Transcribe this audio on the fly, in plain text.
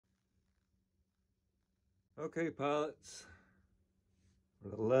Okay, pilots, for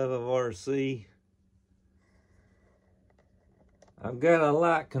the love of RC, I've got a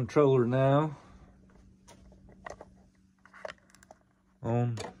light controller now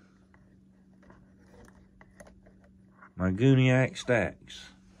on my Gooniac stacks.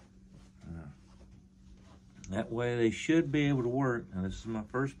 That way they should be able to work. Now this is my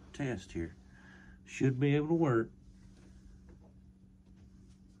first test here. Should be able to work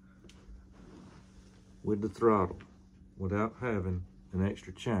with the throttle without having an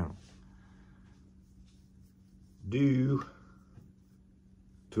extra channel, due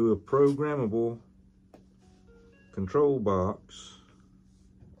to a programmable control box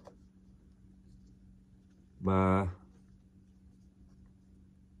by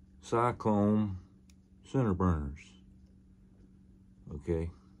Cyclone center burners. Okay,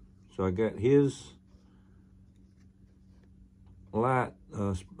 so I got his light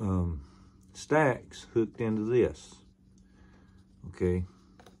stacks hooked into this. Okay,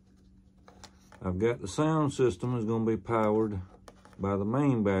 I've got the sound system is going to be powered by the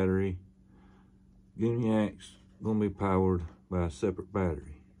main battery. Gooniac's going to be powered by a separate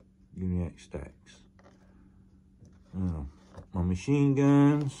battery. Gooniac stacks. My machine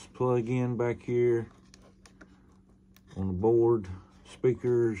guns plug in back here on the board.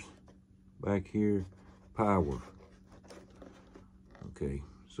 Speakers back here. Power. Okay,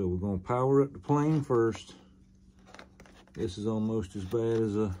 so we're going to power up the plane first. This is almost as bad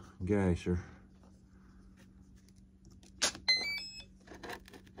as a gasser.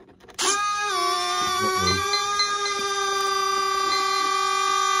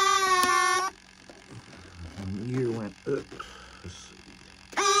 And the gear went up. Let's see.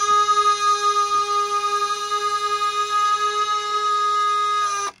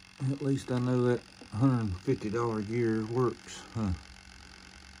 At least I know that $150 gear works, huh?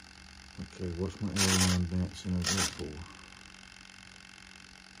 Okay, what's my aileron dancing over there for?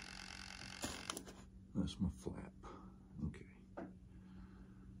 That's my flap. Okay.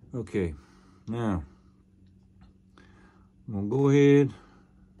 Okay, now I'm gonna go ahead.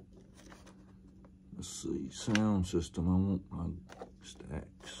 Let's see, sound system. I want my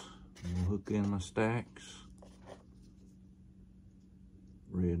stacks. I'm gonna hook in my stacks.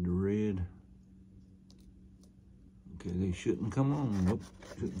 Red to red. Okay, they shouldn't come on. Nope,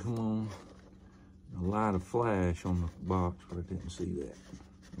 shouldn't come on. A light of flash on the box, but I didn't see that.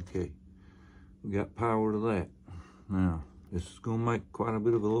 Okay, we got power to that. Now, this is gonna make quite a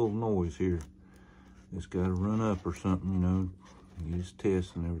bit of a little noise here. It's gotta run up or something, you know. Get this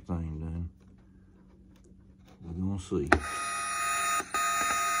test and everything done. We're gonna see.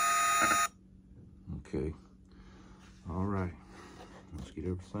 Okay, all right. Let's get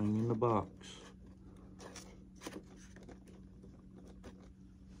everything in the box.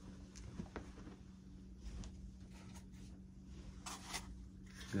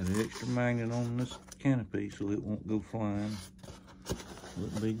 Got an extra magnet on this canopy so it won't go flying.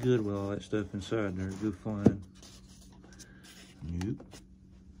 Wouldn't be good with all that stuff inside there. Go flying. Nope.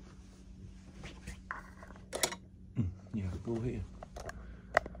 Yeah, go ahead.